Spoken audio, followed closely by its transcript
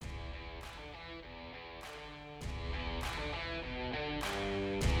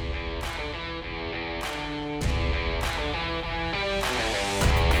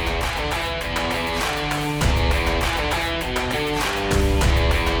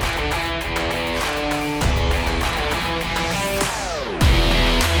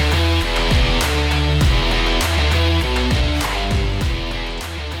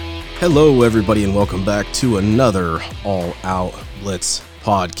Hello, everybody, and welcome back to another All Out Blitz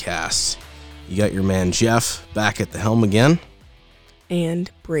podcast. You got your man Jeff back at the helm again. And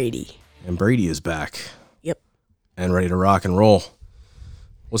Brady. And Brady is back. Yep. And ready to rock and roll.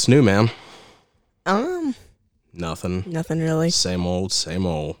 What's new, man? Nothing. Nothing really. Same old, same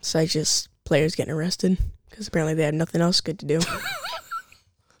old. Besides just players getting arrested, because apparently they had nothing else good to do.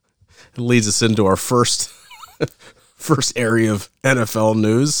 It leads us into our first area of NFL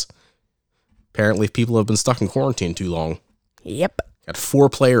news. Apparently, people have been stuck in quarantine too long. Yep. Got 4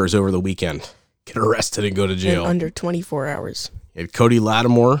 players over the weekend get arrested and go to jail. In under 24 hours. You had Cody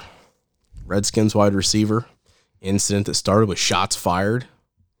Lattimore, Redskins wide receiver. Incident that started with shots fired.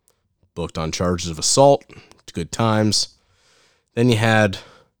 Booked on charges of assault. Good times. Then you had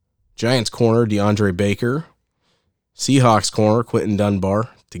Giants corner DeAndre Baker. Seahawks corner Quentin Dunbar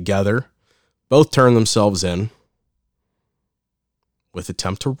together. Both turned themselves in with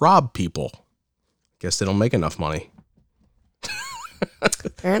attempt to rob people. Guess they don't make enough money.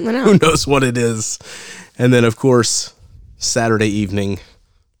 Apparently not. Who knows what it is? And then, of course, Saturday evening,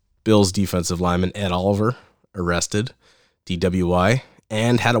 Bills defensive lineman Ed Oliver arrested, DWI,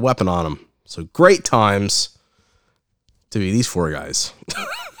 and had a weapon on him. So great times to be these 4 guys.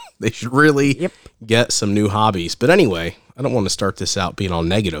 They should really get some new hobbies. But anyway, I don't want to start this out being all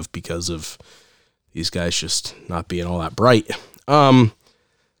negative because of these guys just not being all that bright.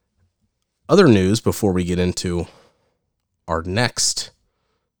 Other news before we get into our next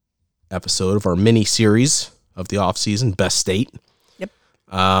episode of our mini series of the offseason, Best State. Yep.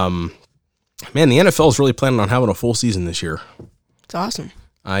 Man, the NFL is really planning on having a full season this year. It's awesome.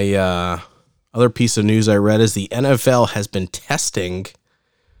 Other piece of news I read is the NFL has been testing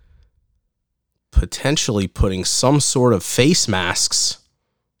potentially putting some sort of face masks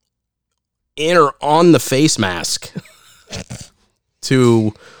in or on the face mask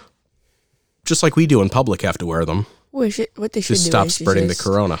to, just like we do in public, have to wear them. What they should to do stop is spreading the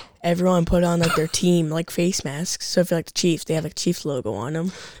corona. Everyone put on like their team like face masks. So if you're like the Chiefs, they have like Chiefs logo on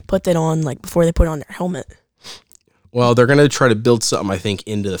them. Put that on like before they put on their helmet. Well, they're going to try to build something, I think,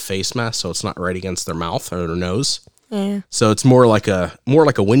 into the face mask so it's not right against their mouth or their nose. Yeah. So it's more like a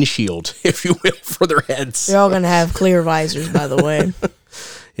windshield, if you will, for their heads. They're all going to have clear visors, by the way.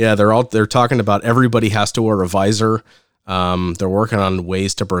 Yeah, they're talking about everybody has to wear a visor. They're working on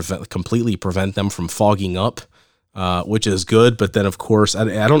ways to completely prevent them from fogging up, which is good. But then, of course,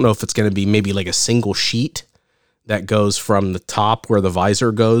 I don't know if it's going to be maybe like a single sheet that goes from the top where the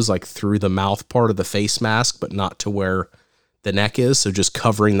visor goes, like through the mouth part of the face mask, but not to where the neck is. So just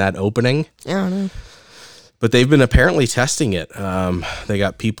covering that opening. I don't know. But they've been apparently testing it. They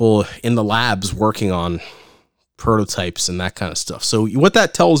got people in the labs working on prototypes and that kind of stuff. So what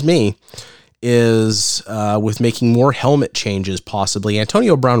that tells me is with making more helmet changes, possibly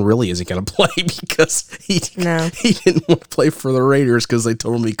Antonio Brown really isn't going to play because he didn't want to play for the Raiders because they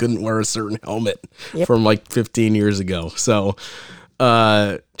told him he couldn't wear a certain helmet from like 15 years ago. So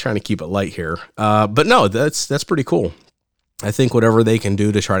trying to keep it light here. But no, that's pretty cool. I think whatever they can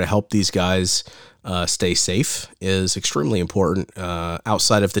do to try to help these guys stay safe is extremely important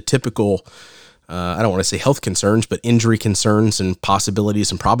outside of the typical I don't want to say health concerns, but injury concerns and possibilities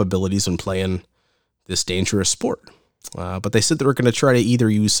and probabilities when playing this dangerous sport. But they said they were going to try to either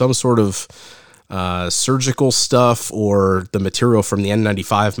use some sort of surgical stuff or the material from the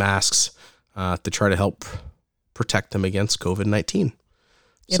N95 masks to try to help protect them against COVID-19.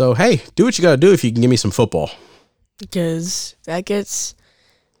 Yep. So, hey, do what you got to do if you can give me some football. Because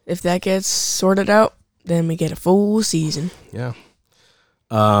if that gets sorted out, then we get a full season. Yeah.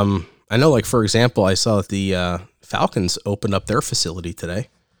 I know, like, for example, I saw that the Falcons opened up their facility today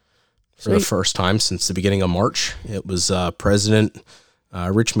for the first time since the beginning of March. It was President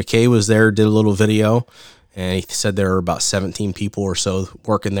Rich McKay was there, did a little video, and he said there were about 17 people or so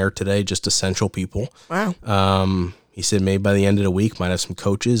working there today, just essential people. Wow. He said maybe by the end of the week, might have some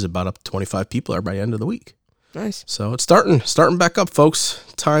coaches, about up to 25 people there by the end of the week. Nice. So it's starting back up, folks.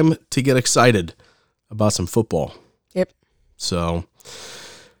 Time to get excited about some football. Yep. So...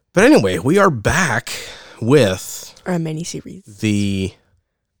 But anyway, we are back with our mini series, the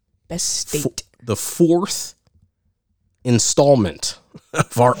Best State, the 4th installment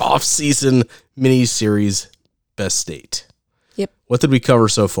of our off-season mini series, Best State. Yep. What did we cover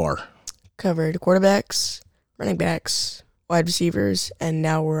so far? Covered quarterbacks, running backs, wide receivers, and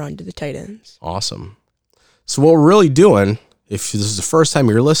now we're on to the tight ends. Awesome. So what we're really doing, if this is the first time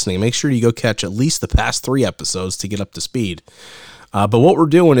you're listening, make sure you go catch at least the past 3 episodes to get up to speed. But what we're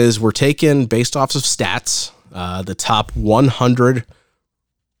doing is we're taking, based off of stats, the top 100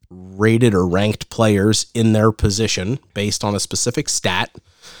 rated or ranked players in their position based on a specific stat.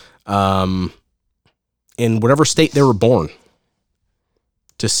 in whatever state they were born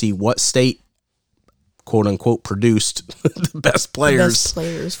to see what state, quote unquote, produced the best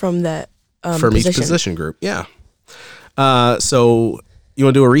players, from that from each position group. Yeah. So you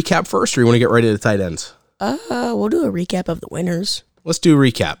want to do a recap first, or you want to get right into tight ends? We'll do a recap of the winners. Let's do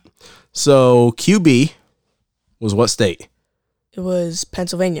a recap. So QB was what state? It was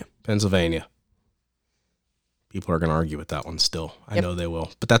Pennsylvania. Pennsylvania. People are going to argue with that one still. I know they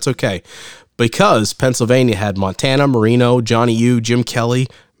will, but that's okay. Because Pennsylvania had Montana, Marino, Johnny U, Jim Kelly,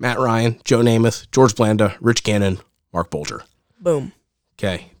 Matt Ryan, Joe Namath, George Blanda, Rich Gannon, Mark Bolger. Boom.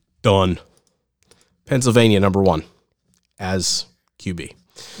 Okay, done. Pennsylvania, number 1 as QB.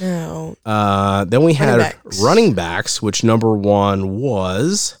 No. Then we had running backs, which number 1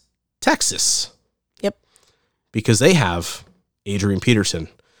 was Texas. Yep. Because they have Adrian Peterson,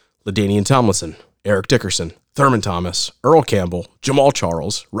 LaDainian Tomlinson, Eric Dickerson, Thurman Thomas, Earl Campbell, Jamal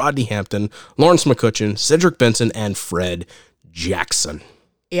Charles, Rodney Hampton, Lawrence McCutcheon, Cedric Benson, and Fred Jackson.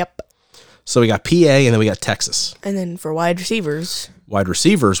 Yep. So we got PA, and then we got Texas. And then for wide receivers,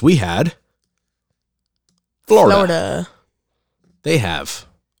 we had Florida. They have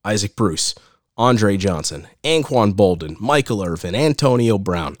Isaac Bruce, Andre Johnson, Anquan Bolden, Michael Irvin, Antonio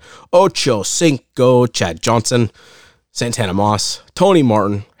Brown, Ocho Cinco, Chad Johnson, Santana Moss, Tony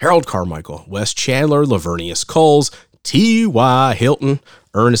Martin, Harold Carmichael, Wes Chandler, Lavernius Coles, T.Y. Hilton,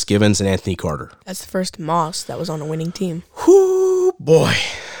 Ernest Givens, and Anthony Carter. That's the first Moss that was on a winning team. Whoo, boy.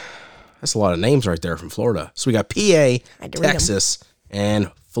 That's a lot of names right there from Florida. So we got PA, Texas, and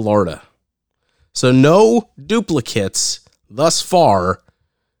Florida. So no duplicates thus far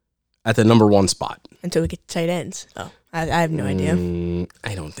at the number 1 spot. Until we get to tight ends. Oh, I have no idea.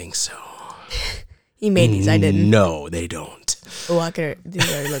 I don't think so. He made these, I didn't. No, they don't. Oh,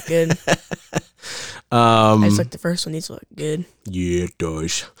 these already look good. I just looked the first one. These look good. Yeah, it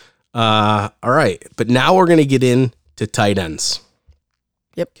does. All right. But now we're going to get into tight ends.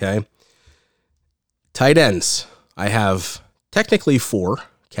 Yep. Okay. Tight ends. I have technically 4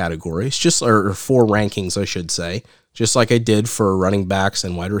 categories, or 4 rankings, I should say, just like I did for running backs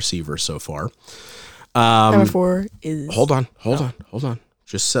and wide receivers so far. Number 4 is... Hold on.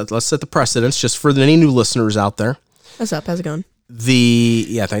 Let's set the precedence just for any new listeners out there. What's up? How's it going?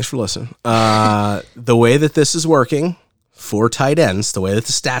 Thanks for listening. The way that this is working for tight ends, the way that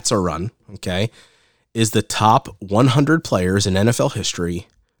the stats are run, okay, is the top 100 players in NFL history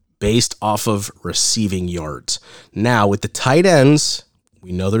based off of receiving yards. Now, with the tight ends,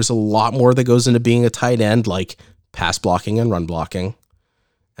 we know there's a lot more that goes into being a tight end, like pass blocking and run blocking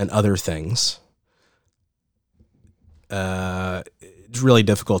and other things. It's really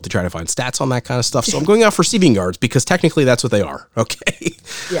difficult to try to find stats on that kind of stuff. So I'm going off receiving yards because technically that's what they are. Okay.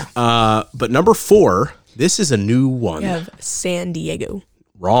 Yeah. But number 4, this is a new one. You have San Diego.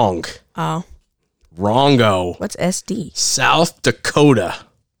 Wrong. Oh. Wrongo. What's SD? South Dakota.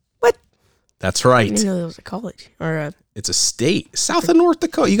 What? That's right. I didn't know there was a college or it's a state. South and North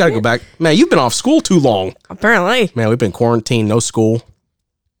Dakota. You got to go back. Man, you've been off school too long. Apparently. Man, we've been quarantined, no school.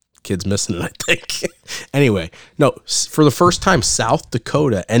 Kids missing it, I think. Anyway, no, for the first time, South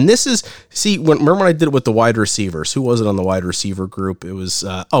Dakota. And this is, remember when I did it with the wide receivers? Who was it on the wide receiver group? It was,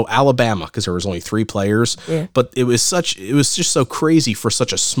 Alabama, because there was only 3 players. Yeah. But it was just so crazy for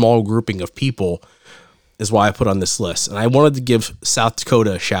such a small grouping of people, is why I put on this list. And I wanted to give South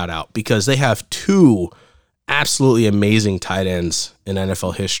Dakota a shout out because they have 2 absolutely amazing tight ends in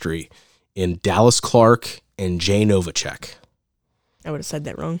NFL history in Dallas Clark and Jay Novacek. I would have said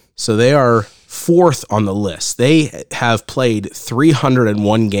that wrong. So they are 4th on the list. They have played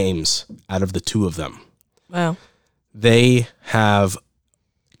 301 games out of the 2 of them. Wow. They have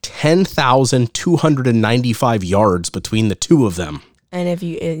 10,295 yards between the 2 of them. And if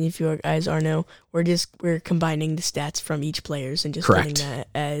you guys know, we're combining the stats from each players and just Correct. putting that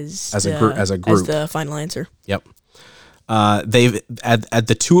as a group as the final answer. Yep. They've at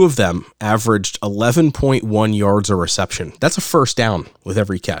the 2 of them averaged 11.1 yards a reception. That's a first down with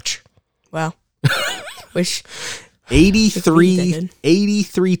every catch. Wow. Wish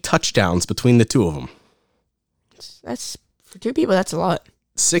 83 touchdowns between the 2 of them. That's for 2 people. That's a lot.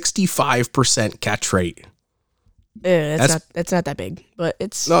 65% catch rate. Yeah, that's not that big, but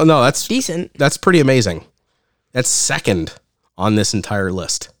it's no, that's decent. That's pretty amazing. That's 2nd on this entire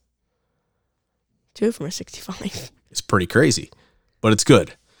list. 2 from a 65. It's pretty crazy, but it's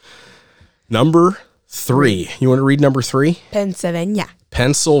good. Number 3. You want to read number 3? Pennsylvania.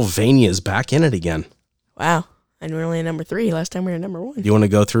 Pennsylvania's back in it again. Wow. And we're only at number 3. Last time we were at number 1. You want to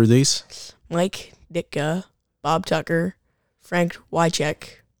go through these? Mike Ditka, Bob Tucker, Frank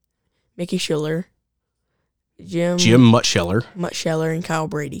Wycheck, Mickey Schiller, Jim Muttscheller, and Kyle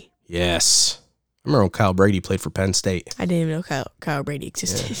Brady. Yes. I remember when Kyle Brady played for Penn State. I didn't even know Kyle Brady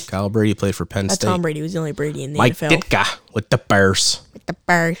existed. Yeah, Kyle Brady played for Penn State. Tom Brady was the only Brady in the Mike NFL. Ditka with the Bears. With the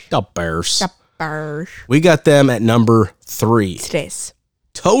Bears. The Bears. The Bears. We got them at number 3. Today's.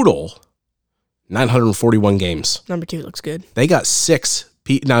 Total, 941 games. Number 2 looks good. They got 6.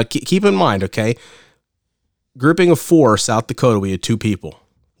 Now, keep in mind, okay? Grouping of 4, South Dakota, we had 2 people.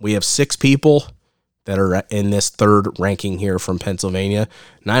 We have 6 people that are in this third ranking here from Pennsylvania.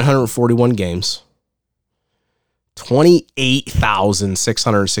 941 games.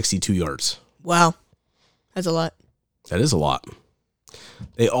 28,662 yards. Wow. That's a lot. That is a lot.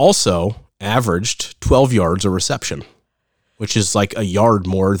 They also averaged 12 yards a reception, which is like a yard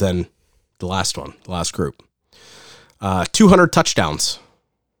more than the last one, the last group. 200 touchdowns,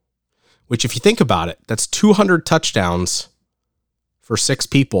 which if you think about it, that's 200 touchdowns for 6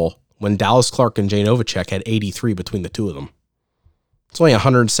 people when Dallas Clark and Jay Novacek had 83 between the two of them. It's only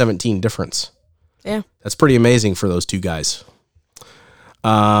 117 difference. Yeah. That's pretty amazing for those 2 guys.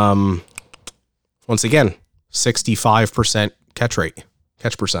 Once again, 65% catch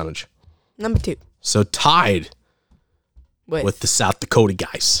percentage. Number 2. So tied with the South Dakota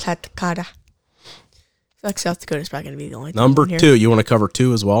guys. South Dakota. I feel like South Dakota's probably going to be the only Number one here. 2, you want to cover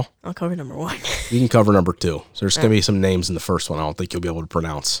 2 as well? I'll cover number 1. You can cover number 2. So there's going to be some names in the first one I don't think you'll be able to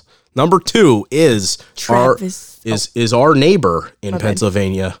pronounce. Number 2 is our neighbor in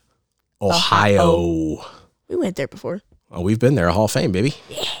Pennsylvania, Ohio. We went there before. Oh, we've been there. Hall of Fame, baby.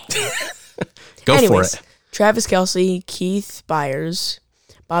 Go Anyways, for it. Travis Kelce, Keith Byers,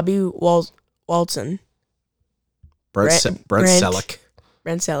 Bobby Walton, Brent Selleck.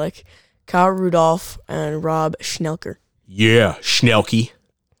 Brent Selleck, Kyle Rudolph, and Rob Schnelker. Yeah, Schnelke.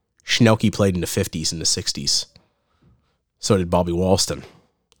 Schnelke played in the 50s and the 60s. So did Bobby Walston.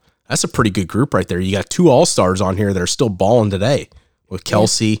 That's a pretty good group right there. You got 2 All-Stars on here that are still balling today with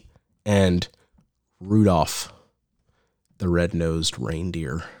Kelce and Rudolph, the red-nosed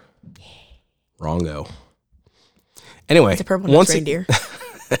reindeer. Wrongo. Anyway, It's a purple-nosed reindeer.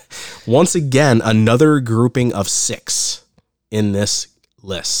 Once again, another grouping of 6 in this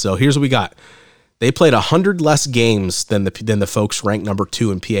list. So here's what we got. They played 100 less games than the folks ranked number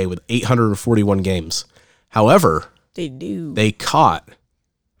 2 in PA with 841 games. However, they caught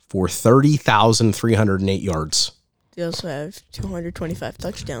for 30,308 yards. They also have 225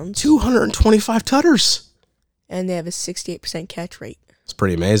 touchdowns. 225 tutters. And they have a 68% catch rate. It's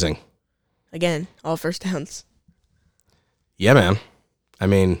pretty amazing. Again, all first downs. Yeah, man. I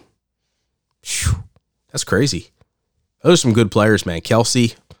mean, that's crazy. Those are some good players, man.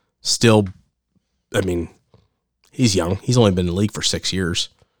 Kelce, still, I mean, he's young. He's only been in the league for 6 years.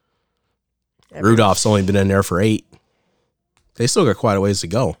 Rudolph's only been in there for 8. They still got quite a ways to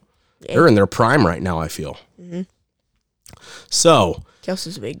go. Yeah. They're in their prime right now, I feel. Mm-hmm. So.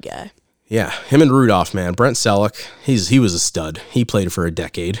 Kelce's a big guy. Yeah, him and Rudolph, man. Brent Selleck, he was a stud. He played for a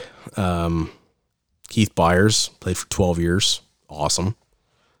decade. Keith Byers played for 12 years. Awesome.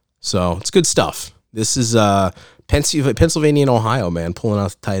 So it's good stuff. This is Pennsylvania and Ohio, man, pulling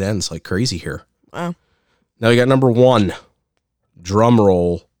out the tight ends like crazy here. Wow. Now we got number 1. Drum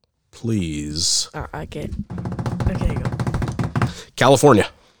roll, please. Okay, go. California.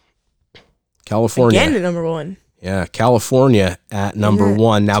 Again, number 1. Yeah, California at number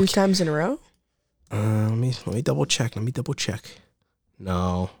 1. Now 2 times in a row? Let me double check.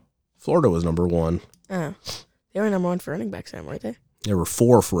 No. Florida was number 1. Oh. They were number 1 for running backs then, weren't they? There were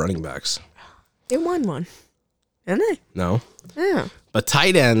 4 for running backs. They won one. Didn't they? No. Yeah. But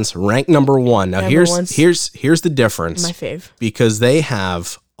tight ends ranked number 1. Now here's the difference. My fave. Because they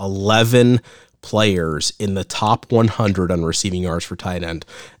have 11 players in the top 100 on receiving yards for tight end.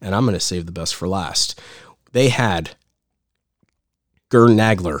 And I'm going to save the best for last. They had Gern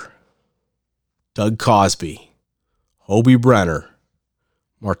Nagler, Doug Cosby, Hobie Brenner,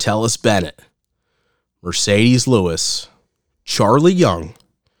 Martellus Bennett, Mercedes Lewis, Charlie Young,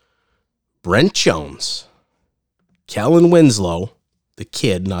 Brent Jones, Kellen Winslow, the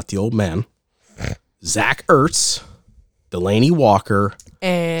kid, not the old man, Zach Ertz, Delaney Walker,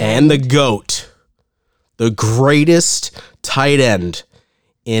 and the GOAT, the greatest tight end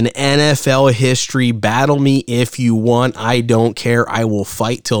in NFL history. Battle me if you want. I don't care. I will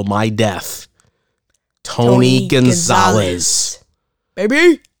fight till my death. Tony Gonzalez.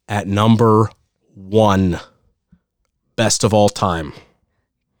 Baby. At number 1. Best of all time.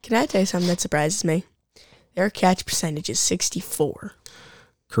 Can I tell you something that surprises me? Their catch percentage is 64.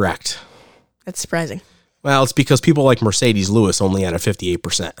 Correct. That's surprising. Well, it's because people like Mercedes Lewis only had a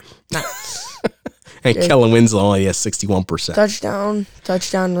 58%. Nice. And Kellen Winslow only has 61%.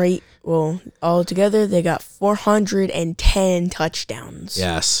 Touchdown rate Well, altogether, they got 410 touchdowns.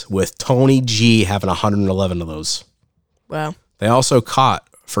 Yes, with Tony G having 111 of those. Wow. They also caught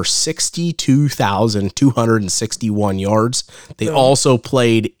for 62,261 yards. They also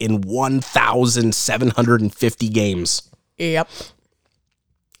played in 1,750 games. Yep.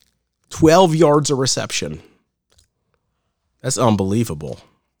 12 yards a reception. That's unbelievable.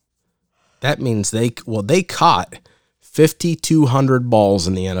 That means they caught 5,200 balls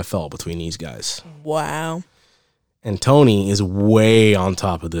in the NFL between these guys. Wow. And Tony is way on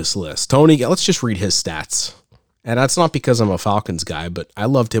top of this list. Tony, let's just read his stats. And that's not because I'm a Falcons guy, but I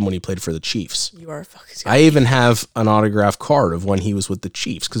loved him when he played for the Chiefs. You are a Falcons guy. I even have an autographed card of when he was with the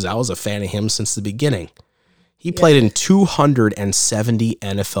Chiefs because I was a fan of him since the beginning. He played in 270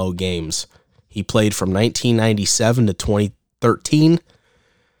 NFL games. He played from 1997 to 2013.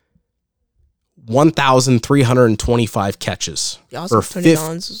 1,325 catches. Also, Tony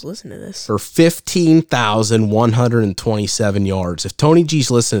Collins was listening to this. For 15,127 yards. If Tony G's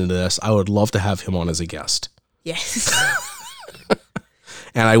listening to this, I would love to have him on as a guest. Yes.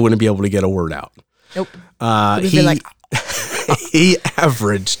 And I wouldn't be able to get a word out. Nope. He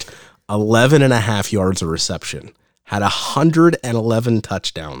averaged 11 and a half yards a reception, had 111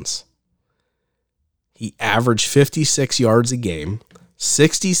 touchdowns. He averaged 56 yards a game,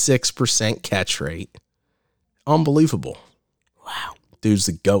 66% catch rate. Unbelievable. Wow. Dude's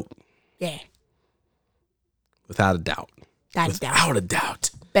the GOAT. Yeah. Without a doubt. Without a doubt.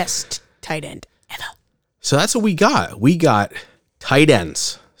 Best tight end ever. So that's what we got. We got tight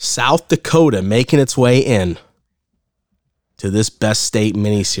ends. South Dakota making its way in to this Best State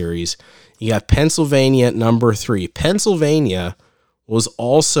miniseries. You got Pennsylvania at number 3. Pennsylvania was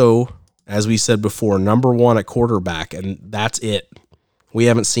also, as we said before, number 1 at quarterback, and that's it. We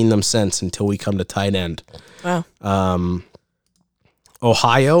haven't seen them since until we come to tight end. Wow.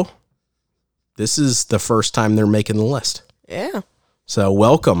 Ohio, this is the first time they're making the list. Yeah. So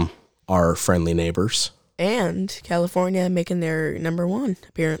welcome, our friendly neighbors. And California making their number 1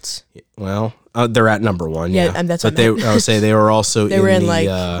 appearance. Well, they're at number 1, yeah. And that's but what I would say they were also they were in like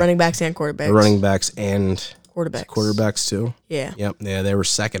running backs and quarterbacks. The running backs and quarterbacks too. Yeah. Yep. Yeah, they were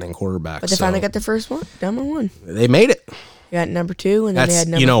second in quarterbacks. But they finally got their first one, number 1. They made it. You got number 2, and then they had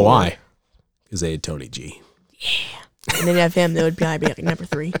number 4. You know why? Because they had Tony G. Yeah. And then you have him, that would probably be like number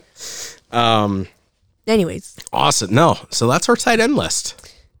 3. Anyways. Awesome. No, so that's our tight end list.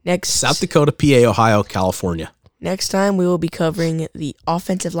 Next, South Dakota, PA, Ohio, California. Next time, we will be covering the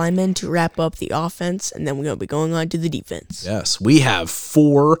offensive linemen to wrap up the offense, and then we're going to be going on to the defense. Yes, we have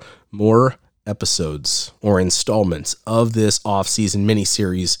 4 more episodes or installments of this offseason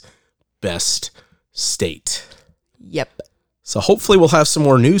miniseries, Best State. Yep. So hopefully we'll have some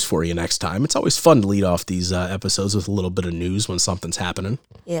more news for you next time. It's always fun to lead off these episodes with a little bit of news when something's happening.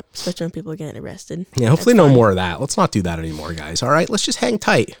 Yep, especially when people are getting arrested. Yeah, hopefully no more of that. Let's not do that anymore, guys. All right, let's just hang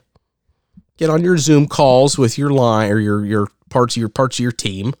tight. Get on your Zoom calls with your line or your parts of your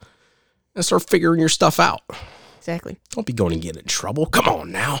team and start figuring your stuff out. Exactly. Don't be going and getting in trouble. Come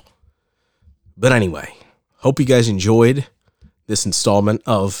on now. But anyway, hope you guys enjoyed this installment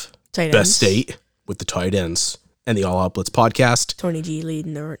of Best State with the tight ends and the All Out Blitz podcast. Tony G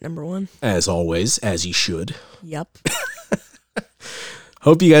leading the number 1. As always, as you should. Yep.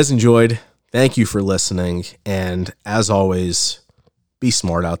 Hope you guys enjoyed. Thank you for listening. And as always, be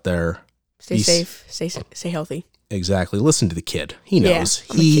smart out there. Stay safe. Stay healthy. Exactly. Listen to the kid. He knows.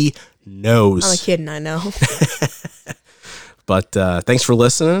 Yeah, he knows. I'm a kid and I know. But thanks for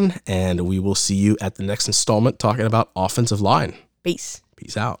listening. And we will see you at the next installment talking about offensive line. Peace.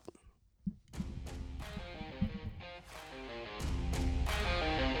 Peace out.